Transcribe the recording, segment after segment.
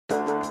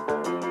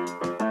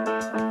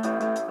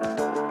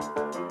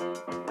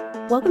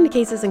Welcome to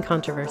Cases and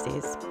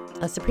Controversies,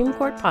 a Supreme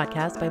Court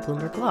podcast by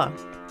Bloomberg Law.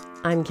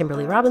 I'm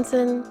Kimberly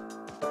Robinson,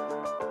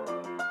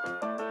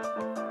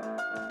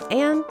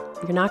 and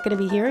you're not going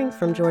to be hearing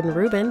from Jordan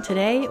Rubin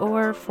today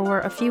or for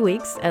a few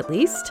weeks at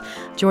least.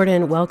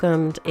 Jordan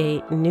welcomed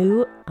a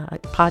new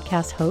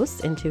podcast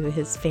host into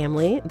his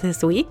family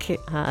this week.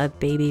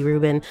 Baby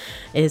Rubin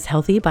is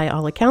healthy by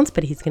all accounts,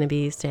 but he's going to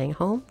be staying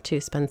home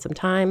to spend some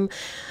time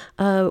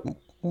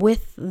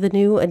with the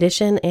new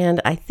addition,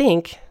 and I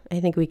think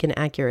we can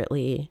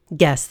accurately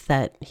guess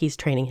that he's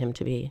training him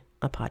to be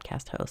a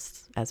podcast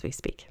host as we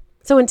speak.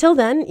 So until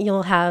then,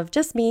 you'll have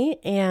just me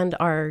and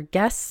our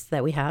guests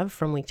that we have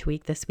from week to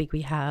week. This week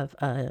we have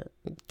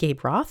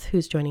Gabe Roth,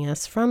 who's joining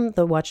us from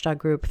the watchdog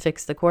group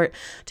Fix the Court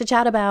to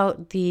chat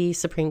about the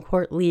Supreme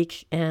Court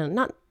leak, and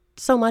not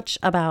so much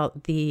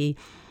about the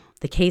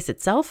case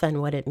itself and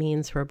what it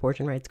means for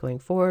abortion rights going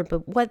forward,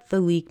 but what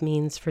the leak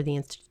means for the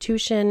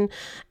institution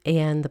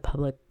and the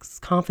public's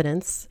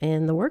confidence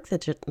in the work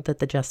that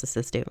the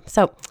justices do.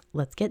 So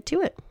let's get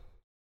to it.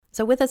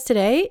 So with us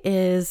today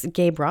is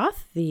Gabe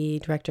Roth, the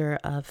director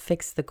of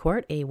Fix the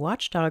Court, a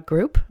watchdog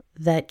group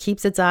that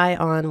keeps its eye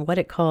on what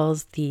it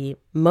calls the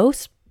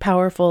most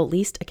powerful,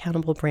 least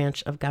accountable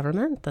branch of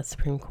government, the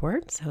Supreme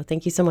Court. So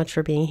thank you so much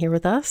for being here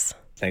with us.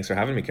 Thanks for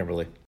having me,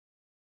 Kimberly.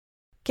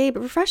 Gabe,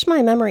 refresh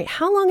my memory.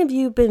 How long have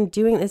you been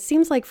doing this? It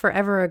seems like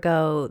forever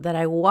ago that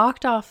I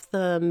walked off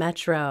the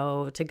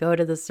metro to go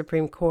to the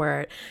Supreme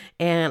Court,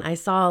 and I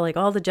saw like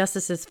all the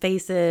justices'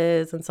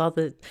 faces and saw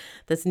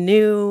this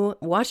new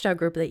watchdog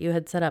group that you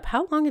had set up.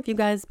 How long have you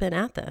guys been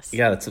at this?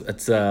 Yeah, it's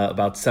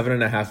about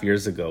 7.5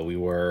 years ago. We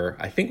were,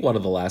 I think, one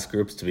of the last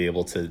groups to be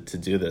able to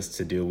do this.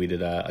 We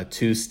did a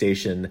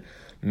 2-station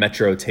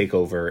metro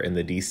takeover in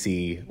the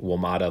DC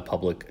WMATA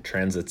public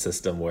transit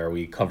system, where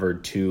we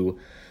covered 2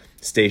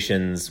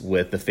 stations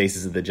with the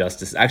faces of the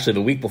justice. Actually,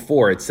 the week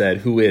before it said,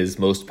 who is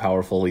most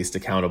powerful, least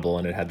accountable?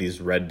 And it had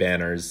these red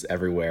banners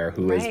everywhere,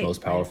 who is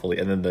most powerful.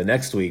 And then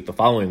the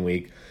following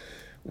week,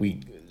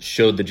 we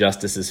showed the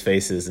justices'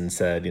 faces and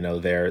said,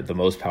 they're the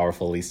most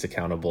powerful, least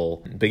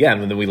accountable. But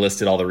again, and then we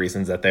listed all the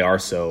reasons that they are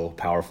so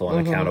powerful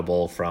and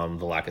accountable, from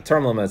the lack of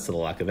term limits to the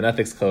lack of an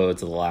ethics code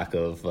to the lack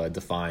of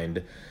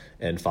defined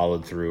and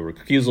followed through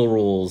recusal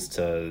rules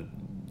to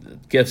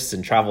gifts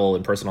and travel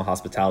and personal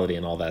hospitality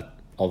and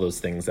all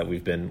those things that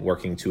we've been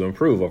working to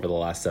improve over the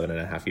last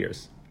 7.5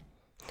 years.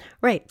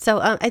 Right. So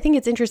I think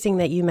it's interesting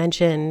that you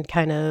mentioned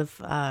kind of,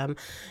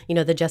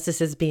 the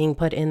justices being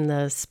put in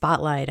the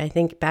spotlight. I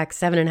think back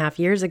 7.5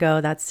 years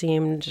ago, that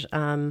seemed,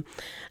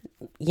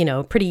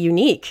 pretty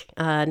unique.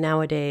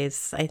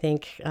 Nowadays, I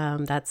think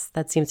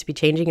that seems to be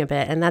changing a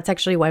bit. And that's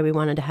actually why we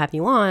wanted to have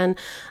you on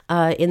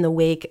in the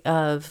wake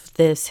of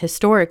this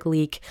historic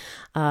leak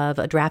of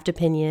a draft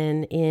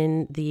opinion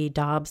in the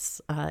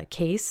Dobbs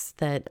case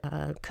that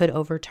could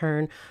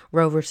overturn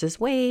Roe versus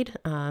Wade.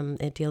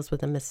 It deals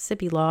with a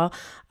Mississippi law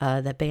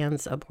that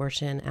bans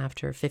abortion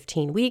after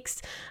 15 weeks.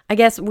 I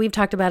guess we've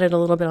talked about it a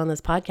little bit on this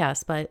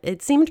podcast, but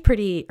it seemed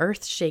pretty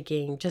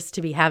earth-shaking just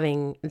to be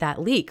having that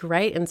leak,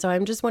 right? And so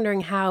I'm just wondering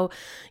how,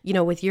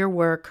 with your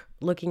work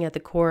looking at the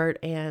court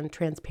and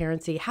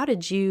transparency, how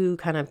did you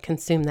kind of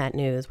consume that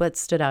news? What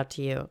stood out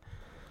to you?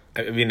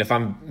 I mean, if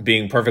I'm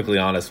being perfectly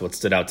honest, what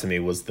stood out to me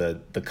was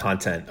the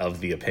content of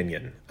the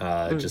opinion,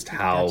 just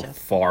how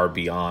far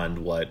beyond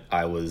what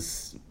I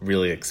was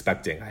really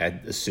expecting. I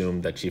had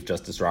assumed that Chief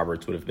Justice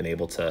Roberts would have been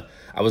able to.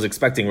 I was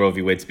expecting Roe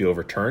v. Wade to be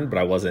overturned, but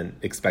I wasn't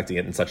expecting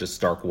it in such a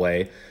stark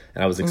way.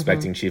 And I was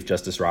expecting Chief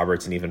Justice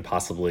Roberts and even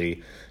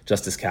possibly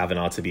Justice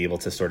Kavanaugh to be able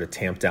to sort of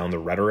tamp down the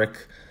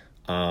rhetoric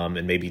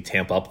and maybe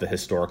tamp up the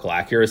historical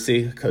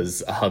accuracy,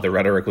 because the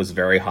rhetoric was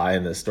very high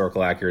and the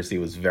historical accuracy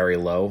was very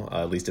low,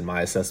 at least in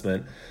my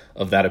assessment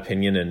of that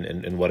opinion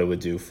and what it would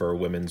do for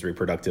women's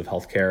reproductive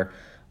health care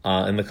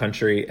in the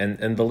country.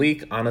 And the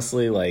leak,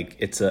 honestly, like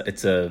it's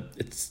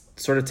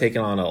sort of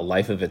taken on a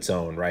life of its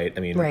own, right?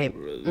 I mean,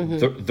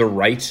 the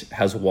right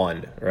has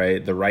won,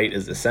 right? The right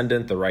is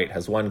ascendant. The right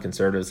has won.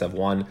 Conservatives have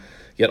won.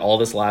 Yet all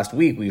this last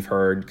week, we've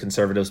heard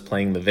conservatives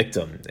playing the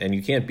victim, and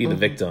you can't be the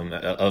victim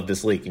of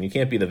this leak, and you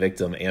can't be the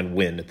victim and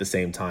win at the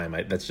same time.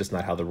 That's just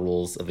not how the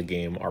rules of the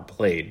game are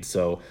played.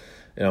 So,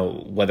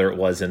 whether it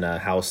was in a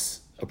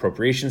House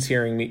Appropriations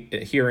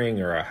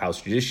hearing or a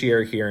House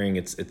Judiciary hearing,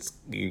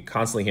 you're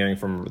constantly hearing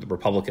from the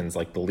Republicans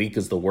like the leak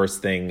is the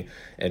worst thing,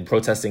 and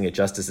protesting at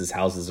justices'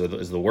 houses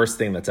is the worst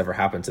thing that's ever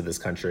happened to this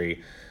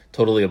country,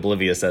 totally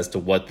oblivious as to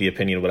what the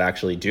opinion would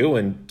actually do,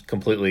 and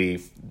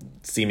completely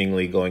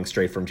seemingly going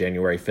straight from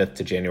January 5th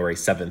to January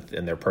 7th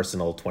in their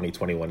personal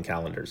 2021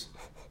 calendars.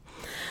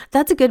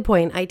 That's a good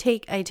point. I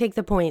take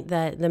the point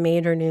that the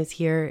major news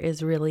here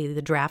is really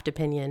the draft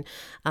opinion.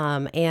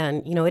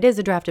 And, it is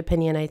a draft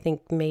opinion. I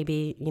think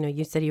maybe,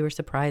 you said you were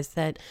surprised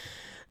that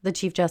the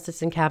Chief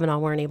Justice and Kavanaugh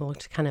weren't able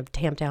to kind of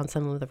tamp down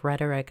some of the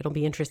rhetoric. It'll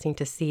be interesting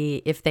to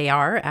see if they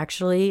are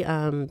actually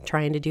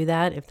trying to do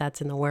that, if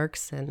that's in the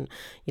works, and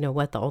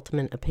what the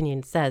ultimate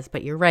opinion says.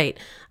 But you're right.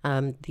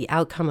 The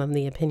outcome of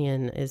the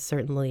opinion is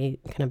certainly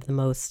kind of the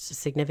most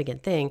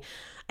significant thing.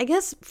 I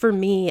guess for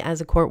me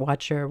as a court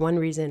watcher, one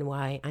reason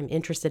why I'm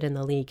interested in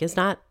the leak is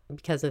not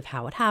because of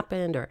how it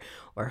happened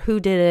or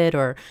who did it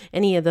or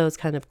any of those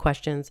kind of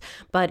questions,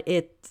 but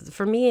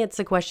for me, it's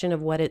a question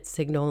of what it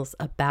signals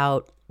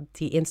about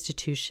the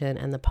institution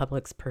and the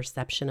public's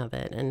perception of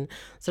it. And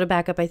so to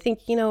back up, I think,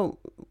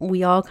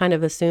 we all kind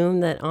of assume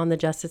that on the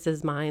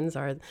justices' minds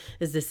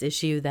is this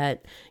issue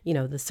that,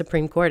 the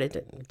Supreme Court,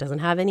 it doesn't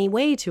have any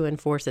way to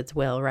enforce its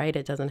will, right?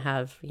 It doesn't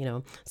have,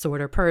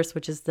 sword or purse,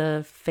 which is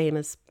the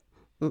famous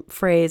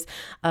phrase,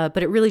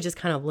 but it really just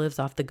kind of lives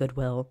off the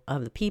goodwill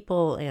of the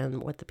people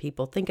and what the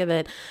people think of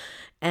it.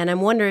 And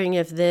I'm wondering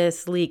if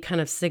this leak kind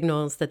of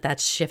signals that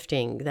that's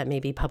shifting, that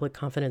maybe public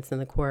confidence in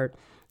the court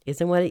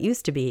isn't what it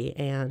used to be.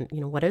 And,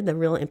 what are the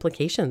real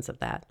implications of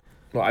that?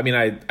 Well, I mean,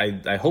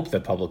 I hope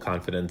that public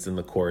confidence in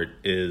the court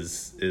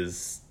is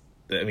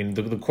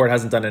the court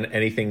hasn't done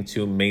anything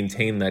to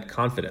maintain that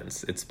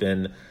confidence. It's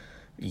been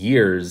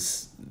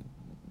years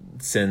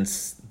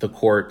since the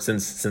court,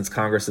 since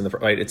Congress and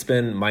right. It's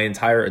been my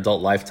entire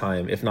adult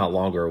lifetime, if not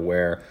longer,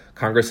 where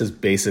Congress has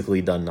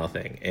basically done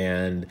nothing.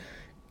 And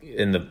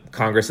in the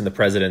Congress and the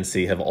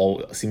presidency have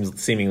all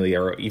seemingly,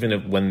 or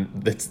even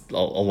when it's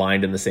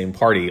aligned in the same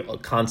party,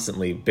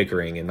 constantly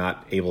bickering and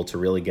not able to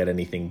really get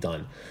anything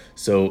done.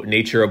 So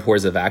nature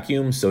abhors a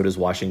vacuum. So does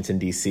Washington,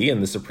 D.C.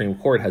 And the Supreme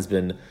Court has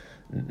been,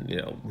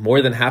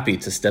 more than happy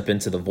to step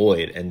into the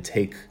void and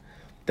take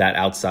that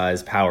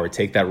outsized power,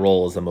 take that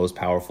role as the most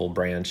powerful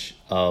branch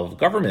of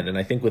government. And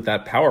I think with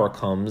that power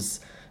comes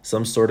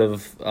some sort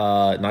of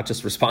not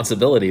just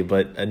responsibility,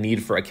 but a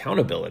need for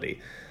accountability.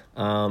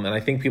 And I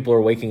think people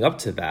are waking up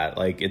to that.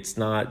 Like, it's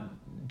not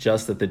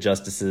just that the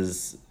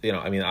justices,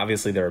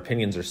 obviously their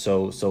opinions are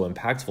so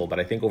impactful, but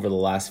I think over the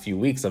last few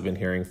weeks, I've been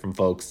hearing from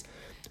folks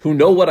who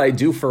know what I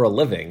do for a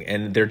living.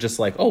 And they're just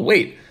like, oh,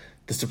 wait,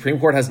 the Supreme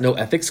Court has no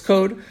ethics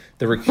code.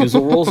 The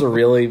recusal rules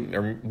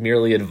are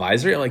merely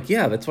advisory. I'm like,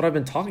 yeah, that's what I've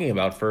been talking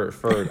about for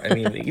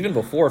even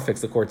before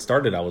Fix the Court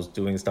started, I was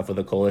doing stuff with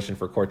the Coalition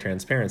for Court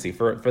Transparency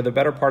for the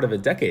better part of a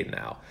decade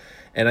now.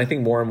 And I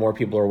think more and more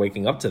people are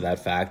waking up to that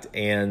fact,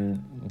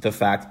 and the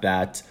fact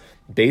that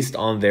based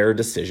on their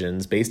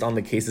decisions, based on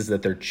the cases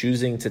that they're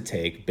choosing to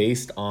take,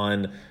 based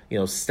on,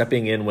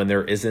 stepping in when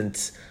there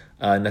isn't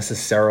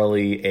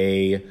necessarily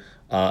a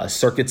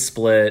circuit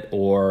split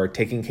or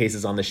taking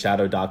cases on the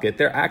shadow docket,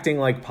 they're acting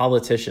like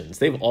politicians.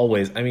 They've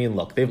always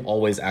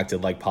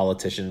acted like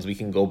politicians. We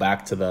can go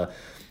back to the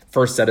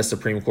first set of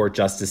Supreme Court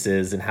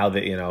justices and how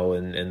they,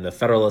 and the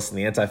Federalists and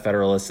the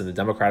Anti-Federalists and the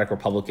Democratic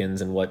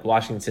Republicans and what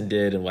Washington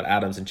did and what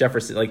Adams and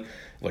Jefferson, like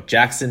what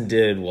Jackson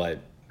did, what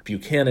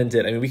Buchanan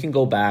did. I mean, we can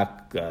go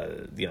back,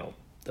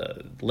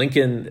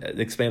 Lincoln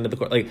expanded the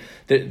court. Like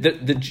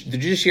the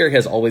judiciary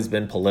has always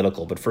been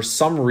political, but for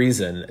some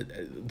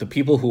reason, the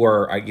people who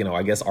are, I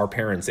guess our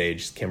parents'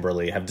 age,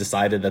 Kimberly, have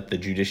decided that the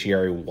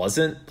judiciary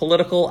wasn't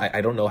political.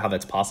 I don't know how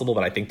that's possible,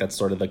 but I think that's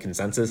sort of the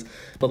consensus.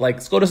 But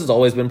like SCOTUS has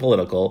always been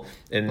political,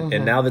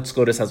 and now that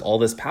SCOTUS has all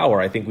this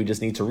power, I think we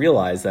just need to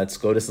realize that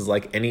SCOTUS is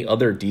like any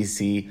other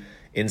DC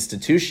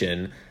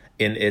institution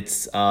in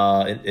its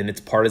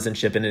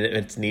partisanship and in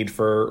its need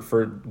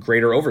for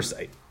greater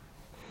oversight.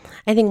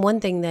 I think one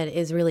thing that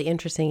is really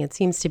interesting, it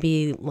seems to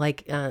be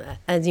like,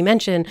 as you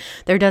mentioned,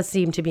 there does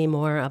seem to be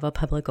more of a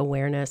public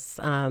awareness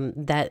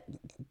that,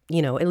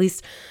 at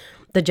least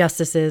the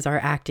justices are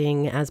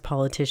acting as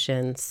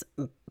politicians.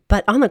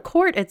 But on the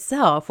court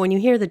itself, when you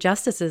hear the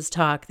justices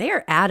talk, they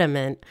are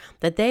adamant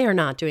that they are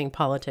not doing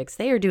politics.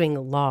 They are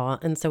doing law.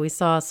 And so we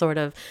saw sort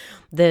of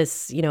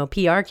this,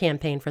 PR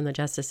campaign from the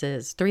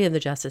justices, 3 of the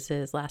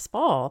justices last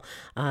fall,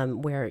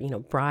 where,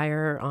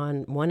 Breyer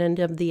on one end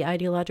of the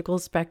ideological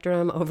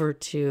spectrum over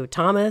to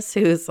Thomas,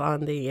 who's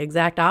on the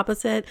exact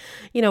opposite,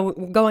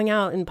 going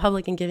out in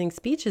public and giving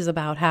speeches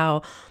about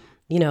how,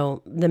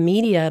 the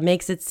media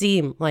makes it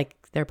seem like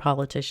they're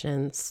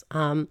politicians.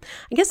 I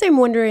guess I'm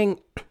wondering,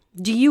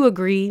 do you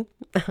agree?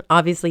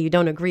 Obviously, you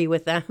don't agree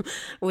with them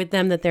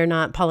that they're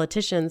not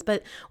politicians,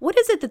 but what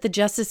is it that the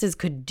justices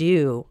could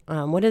do?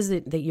 What is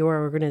it that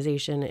your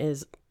organization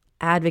is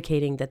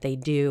advocating that they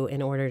do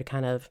in order to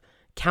kind of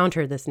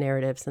counter this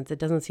narrative, since it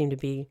doesn't seem to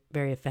be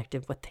very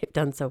effective what they've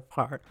done so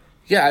far?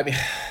 Yeah,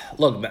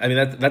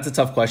 that's a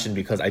tough question,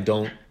 because I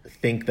don't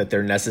think that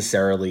they're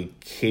necessarily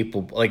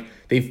capable. Like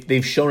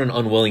they've shown an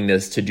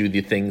unwillingness to do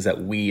the things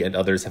that we and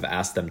others have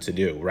asked them to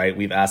do, right?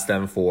 We've asked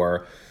them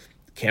for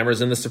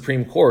cameras in the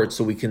Supreme Court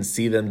so we can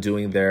see them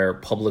doing their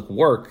public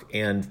work.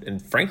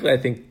 And frankly, I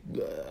think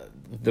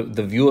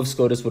the view of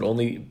SCOTUS would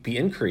only be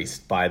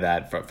increased by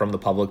that from the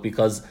public,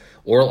 because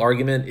oral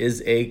argument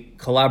is a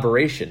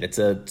collaboration. It's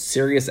a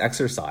serious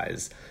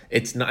exercise.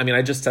 It's not,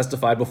 I just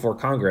testified before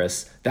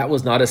Congress. That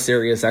was not a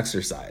serious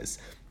exercise.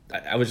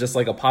 I was just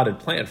like a potted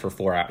plant for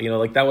 4 hours.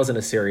 Like that wasn't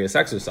a serious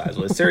exercise.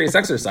 Well, a serious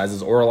exercise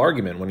is oral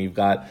argument when you've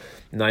got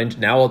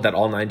now that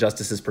all 9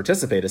 justices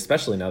participate,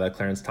 especially now that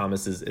Clarence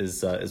Thomas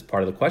is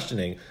part of the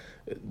questioning.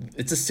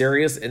 It's a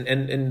serious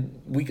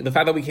and the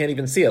fact that we can't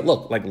even see it.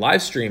 Look, like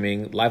live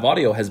streaming, live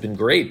audio has been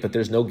great, but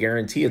there's no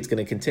guarantee it's going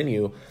to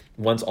continue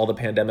once all the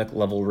pandemic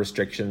level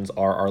restrictions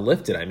are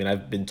lifted. I mean,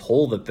 I've been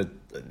told that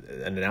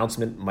an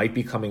announcement might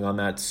be coming on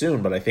that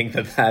soon, but I think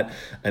that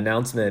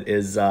announcement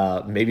is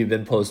maybe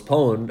been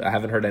postponed. I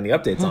haven't heard any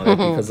updates on it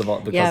because of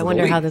I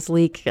wonder how this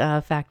leak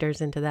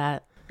factors into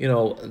that.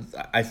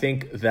 I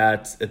think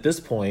that at this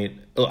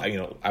point,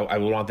 I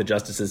would want the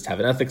justices to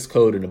have an ethics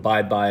code and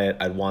abide by it.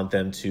 I'd want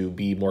them to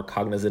be more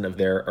cognizant of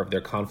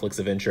their conflicts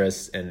of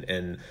interest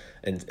and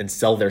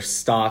sell their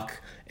stock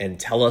and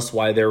tell us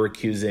why they're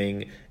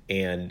recusing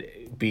and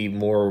be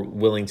more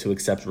willing to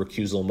accept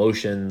recusal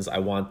motions. I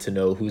want to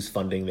know who's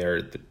funding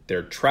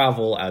their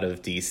travel out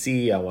of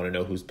DC. I want to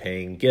know who's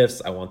paying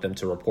gifts. I want them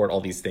to report all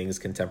these things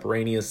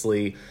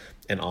contemporaneously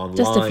and online.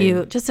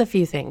 Just a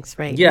few things,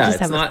 right? Yeah,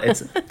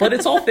 but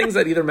it's all things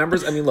that either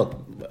members. I mean, look,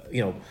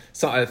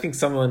 so I think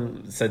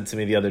someone said to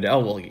me the other day, "Oh,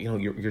 well, you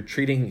want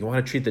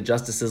to treat the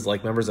justices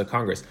like members of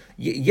Congress."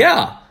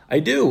 Yeah, I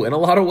do in a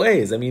lot of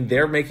ways. I mean,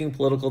 they're making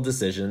political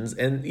decisions,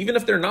 and even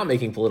if they're not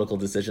making political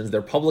decisions,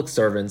 they're public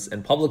servants,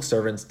 and public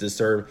servants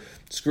deserve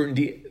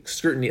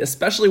scrutiny,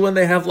 especially when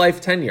they have life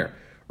tenure,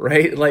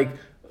 right? Like.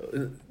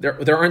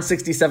 There aren't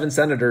 67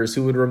 senators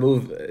who would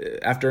remove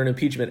after an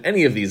impeachment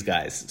any of these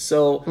guys.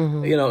 So,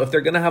 if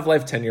they're going to have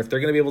life tenure, if they're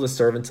going to be able to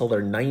serve until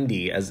they're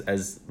 90,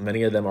 as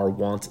many of them are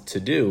wont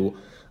to do,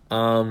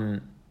 the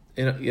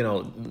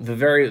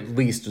very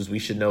least is we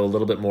should know a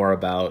little bit more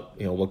about,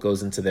 what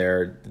goes into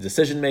their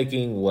decision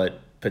making,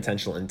 what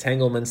potential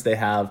entanglements they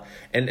have.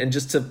 And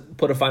just to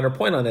put a finer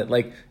point on it,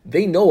 like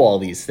they know all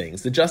these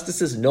things. The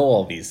justices know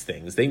all these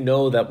things. They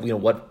know that,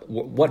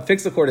 what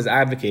Fix the Court is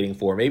advocating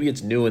for. Maybe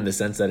it's new in the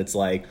sense that it's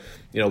like,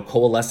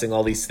 coalescing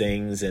all these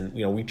things. And,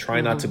 we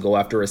try not to go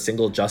after a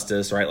single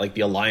justice, right? Like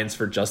the Alliance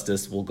for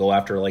Justice will go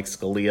after like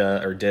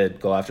Scalia, or did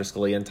go after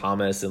Scalia and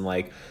Thomas, and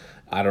like,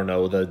 I don't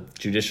know, the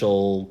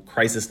Judicial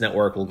Crisis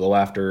Network will go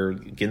after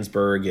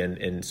Ginsburg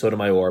and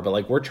Sotomayor, but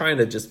like we're trying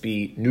to just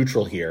be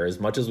neutral here as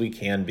much as we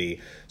can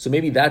be. So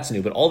maybe that's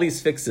new, but all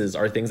these fixes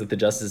are things that the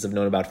justices have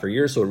known about for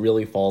years, so it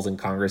really falls in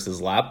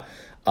Congress's lap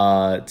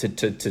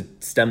to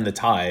stem the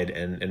tide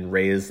and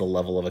raise the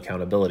level of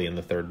accountability in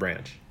the third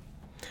branch.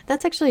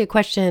 That's actually a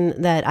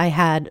question that I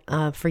had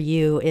for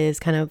you, is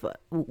kind of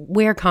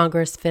where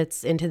Congress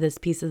fits into this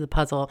piece of the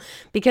puzzle,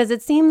 because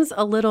it seems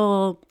a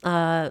little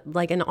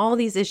like in all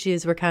these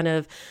issues, we're kind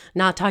of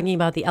not talking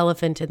about the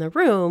elephant in the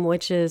room,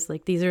 which is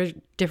like these are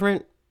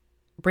different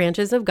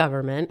branches of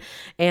government.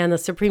 And the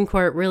Supreme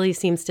Court really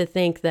seems to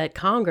think that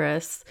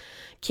Congress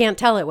can't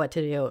tell it what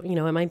to do.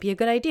 It might be a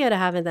good idea to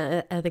have an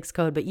ethics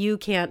code, but you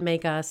can't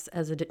make us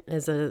as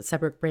a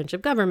separate branch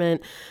of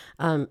government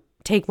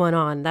take one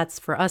on. That's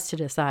for us to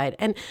decide.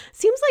 And it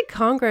seems like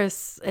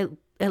Congress,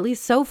 at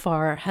least so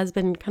far, has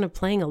been kind of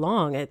playing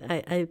along.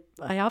 I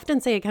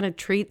often say it kind of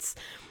treats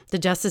the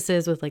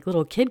justices with like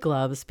little kid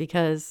gloves,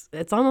 because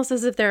it's almost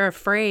as if they're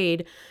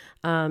afraid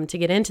to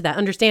get into that.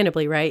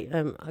 Understandably, right?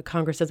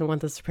 Congress doesn't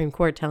want the Supreme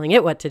Court telling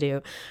it what to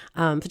do.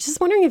 But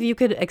just wondering if you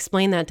could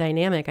explain that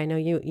dynamic. I know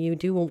you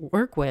do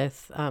work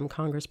with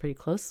Congress pretty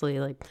closely.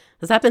 Like,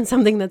 has that been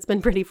something that's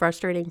been pretty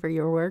frustrating for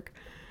your work?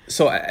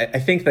 So I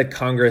think that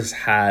Congress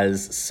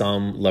has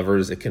some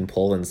levers it can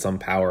pull and some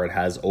power it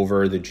has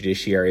over the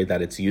judiciary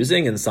that it's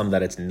using and some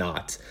that it's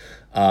not.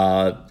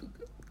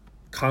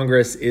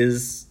 Congress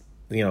is,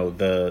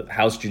 the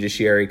House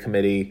Judiciary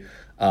Committee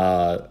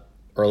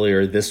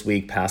earlier this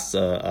week passed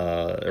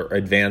or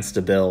advanced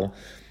a bill,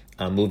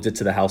 moved it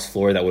to the House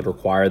floor that would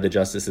require the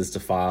justices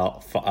to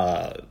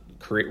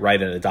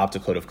write and adopt a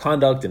code of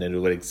conduct, and it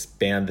would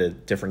expand the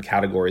different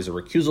categories of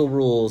recusal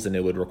rules, and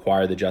it would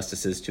require the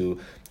justices to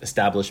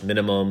establish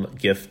minimum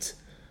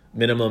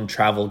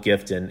travel,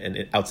 gift,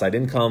 and outside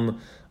income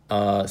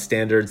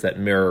standards that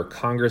mirror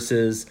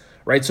Congress's.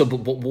 Right. So, but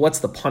what's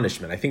the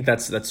punishment? I think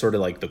that's sort of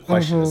like the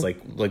question is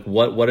like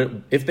what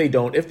if they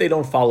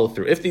don't follow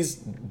through, if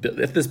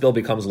this bill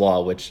becomes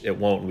law, which it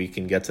won't, we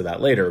can get to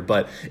that later.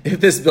 But if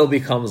this bill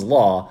becomes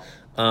law,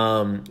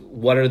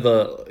 what are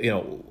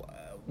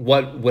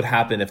what would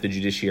happen if the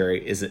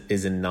judiciary is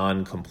in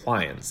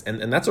non-compliance?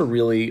 And that's a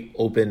really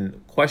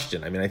open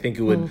question. I mean, I think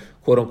it would,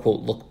 quote unquote,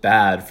 look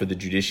bad for the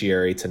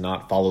judiciary to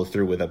not follow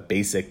through with a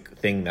basic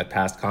thing that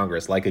passed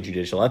Congress, like a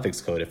judicial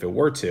ethics code, if it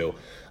were to.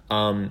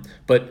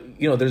 But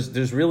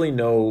there's really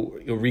no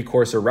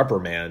recourse or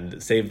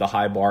reprimand save the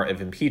high bar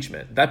of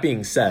impeachment. That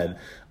being said,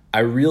 I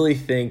really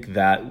think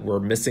that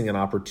we're missing an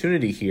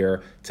opportunity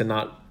here to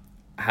not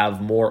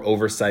have more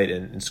oversight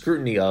and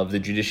scrutiny of the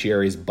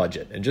judiciary's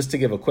budget. And just to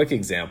give a quick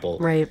example,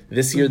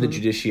 this year the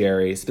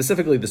judiciary,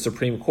 specifically the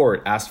Supreme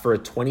Court, asked for a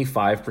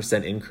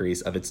 25%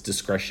 increase of its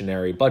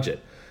discretionary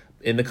budget.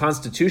 In the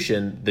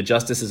Constitution, the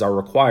justices are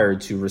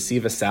required to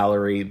receive a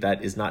salary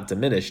that is not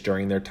diminished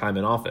during their time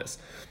in office.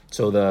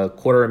 So the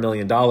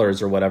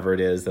 $250,000 or whatever it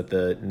is that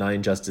the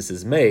 9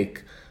 justices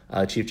make,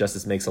 Chief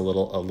Justice makes a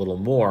little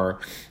more,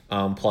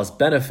 plus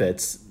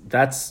benefits.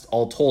 That's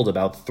all told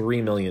about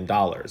 $3 million.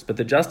 But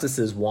the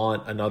justices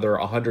want another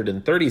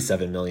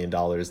 $137 million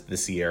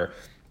this year,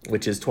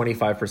 which is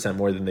 25%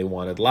 more than they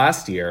wanted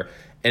last year.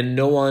 And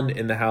no one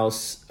in the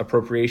House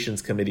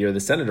Appropriations Committee or the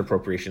Senate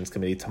Appropriations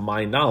Committee, to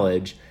my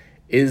knowledge,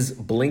 is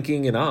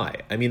blinking an eye.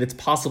 I mean, it's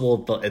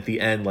possible at the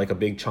end, like a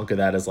big chunk of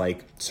that is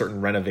like certain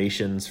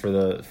renovations for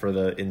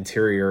the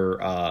interior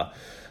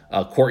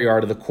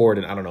courtyard of the court,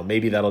 and I don't know,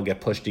 maybe that'll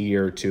get pushed a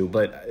year or two.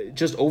 But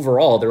just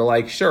overall, they're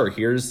like, sure,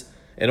 here's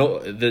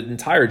the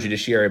entire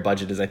judiciary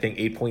budget is, I think,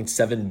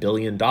 $8.7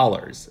 billion,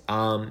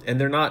 and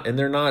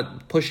they're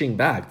not pushing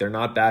back. They're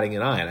not batting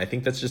an eye, and I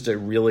think that's just a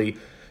really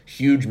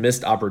huge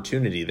missed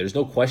opportunity. There's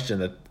no question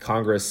that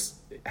Congress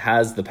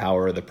has the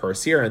power of the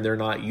purse here, and they're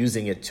not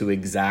using it to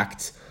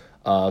exact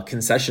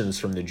concessions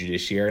from the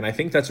judiciary. And I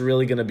think that's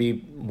really going to be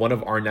one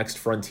of our next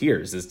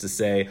frontiers, is to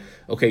say,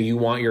 okay, you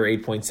want your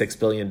 $8.6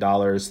 billion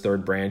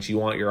third branch, you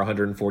want your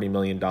 $140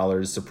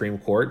 million Supreme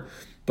Court,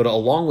 but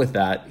along with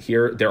that,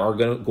 here there are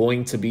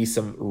going to be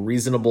some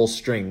reasonable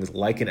strings,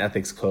 like an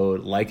ethics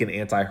code, like an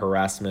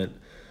anti-harassment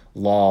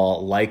law,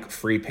 like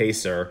free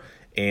PACER.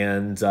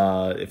 And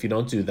if you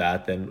don't do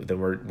that, then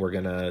we're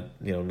gonna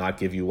not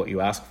give you what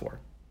you ask for.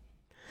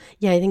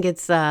 Yeah, I think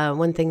it's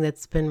one thing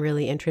that's been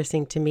really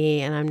interesting to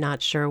me, and I'm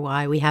not sure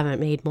why we haven't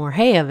made more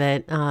hay of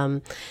it,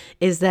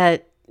 is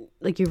that,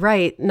 like you're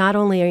right, not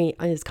only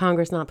is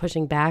Congress not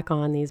pushing back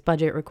on these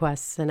budget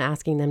requests and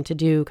asking them to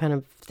do kind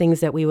of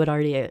things that we would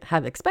already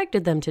have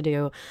expected them to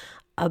do,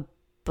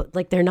 but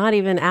like they're not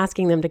even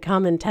asking them to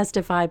come and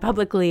testify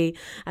publicly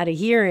at a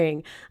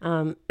hearing,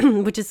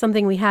 which is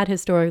something we had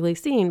historically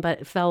seen, but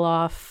it fell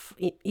off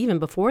even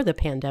before the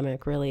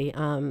pandemic, really.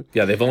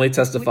 Yeah, they've only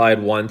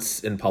testified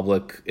once in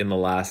public in the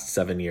last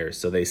 7 years.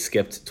 So they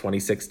skipped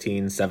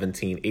 2016,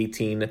 17,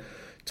 18,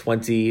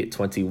 20,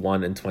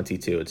 21, and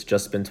 22. It's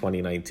just been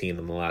 2019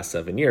 in the last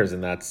 7 years,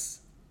 and that's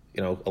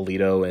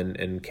Alito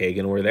and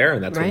Kagan were there,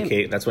 and that's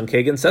right. That's when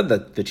Kagan said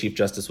that the Chief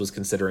Justice was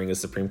considering a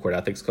Supreme Court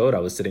ethics code. I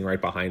was sitting right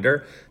behind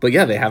her, but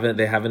yeah, they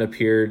haven't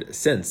appeared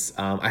since.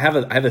 I have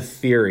a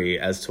theory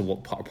as to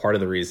what part of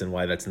the reason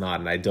why that's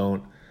not, and I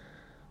don't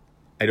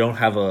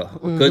have a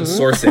good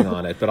sourcing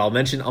on it, but I'll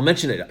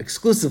mention it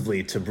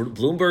exclusively to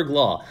Bloomberg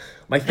Law.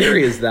 My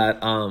theory is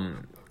that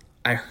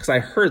because I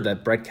heard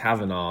that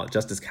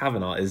Justice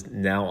Kavanaugh, is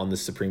now on the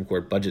Supreme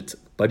Court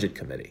Budget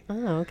Committee.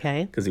 Oh,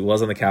 okay. Because he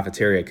was on the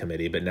Cafeteria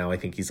Committee, but now I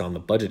think he's on the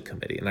Budget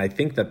Committee. And I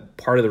think that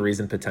part of the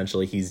reason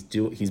potentially he's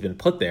been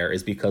put there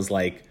is because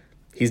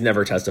he's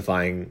never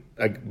testifying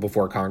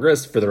before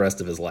Congress for the rest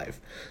of his life.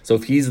 So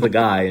if he's the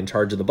guy in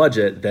charge of the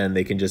budget, then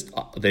they can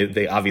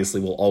they obviously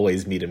will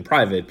always meet in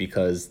private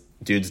because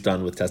dude's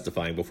done with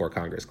testifying before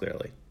Congress,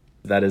 clearly.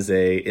 That is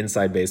a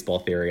inside baseball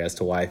theory as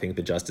to why I think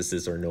the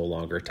justices are no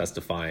longer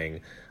testifying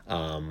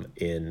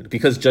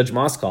because Judge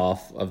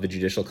Moskoff of the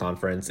Judicial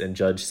Conference and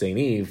Judge St.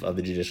 Eve of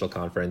the Judicial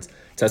Conference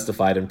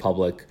testified in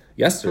public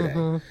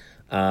yesterday,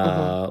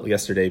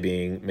 yesterday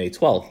being May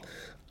 12th.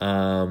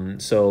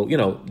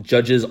 So,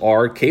 judges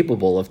are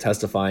capable of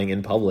testifying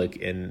in public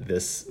in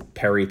this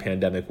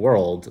peri-pandemic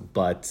world,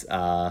 but,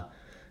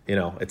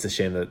 it's a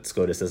shame that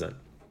SCOTUS isn't.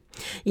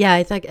 Yeah,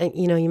 I think,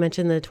 you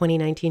mentioned the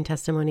 2019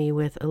 testimony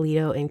with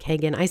Alito and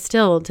Kagan. I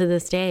still, to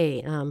this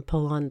day,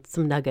 pull on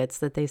some nuggets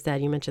that they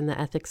said. You mentioned the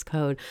ethics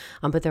code,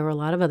 but there were a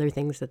lot of other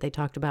things that they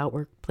talked about,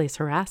 workplace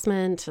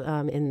harassment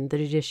in the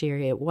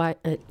judiciary at large.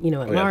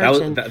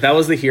 That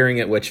was the hearing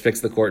at which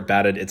Fix the Court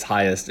batted its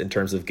highest in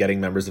terms of getting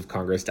members of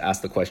Congress to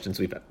ask the questions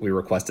we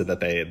requested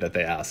that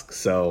they ask.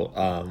 So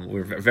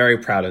we're very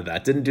proud of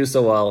that. Didn't do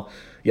so well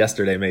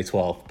yesterday, May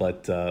 12th,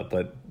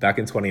 but back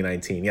in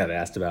 2019, yeah, they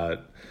asked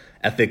about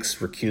ethics,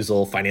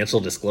 recusal,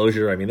 financial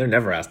disclosure. I mean, they're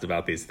never asked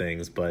about these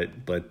things, but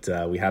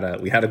we had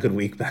a good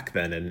week back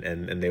then,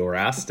 and they were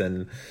asked,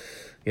 and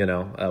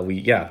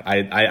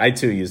I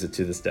too use it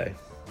to this day.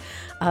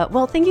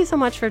 Well, thank you so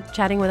much for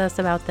chatting with us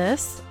about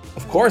this.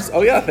 Of course.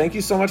 Oh yeah, thank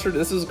you so much for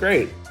this. This was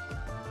great.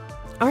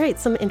 All right,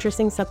 some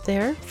interesting stuff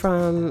there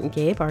from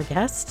Gabe, our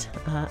guest.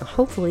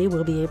 Hopefully,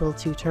 we'll be able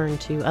to turn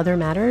to other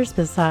matters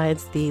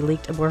besides the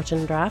leaked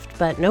abortion draft,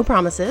 but no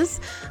promises.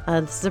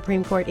 The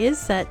Supreme Court is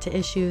set to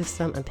issue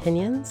some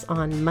opinions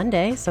on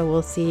Monday, so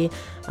we'll see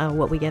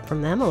what we get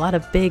from them. A lot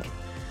of big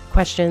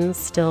questions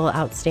still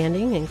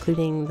outstanding,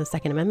 including the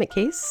Second Amendment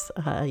case.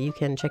 You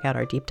can check out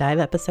our deep dive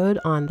episode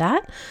on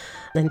that.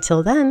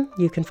 Until then,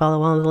 you can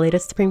follow all the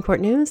latest Supreme Court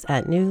news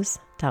at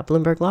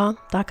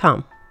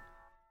news.bloomberglaw.com.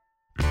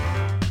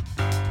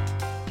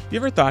 You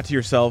ever thought to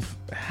yourself,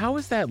 how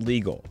is that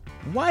legal?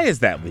 Why is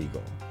that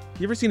legal?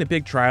 You ever seen a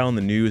big trial in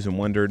the news and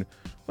wondered,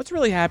 what's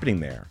really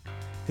happening there?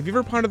 Have you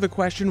ever pondered the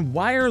question,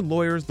 why are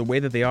lawyers the way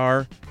that they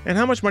are? And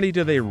how much money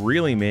do they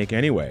really make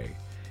anyway?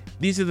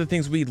 These are the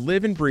things we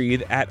live and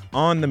breathe at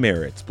On the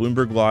Merits,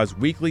 Bloomberg Law's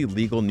weekly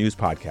legal news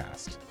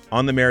podcast.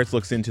 On the Merits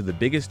looks into the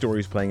biggest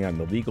stories playing out in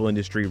the legal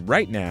industry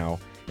right now,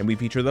 and we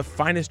feature the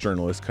finest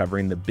journalists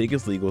covering the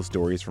biggest legal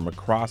stories from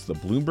across the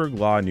Bloomberg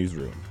Law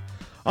newsroom.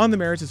 On the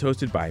Merits is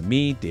hosted by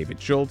me, David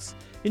Schultz,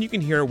 and you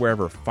can hear it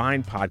wherever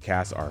fine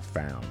podcasts are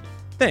found.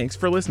 Thanks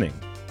for listening.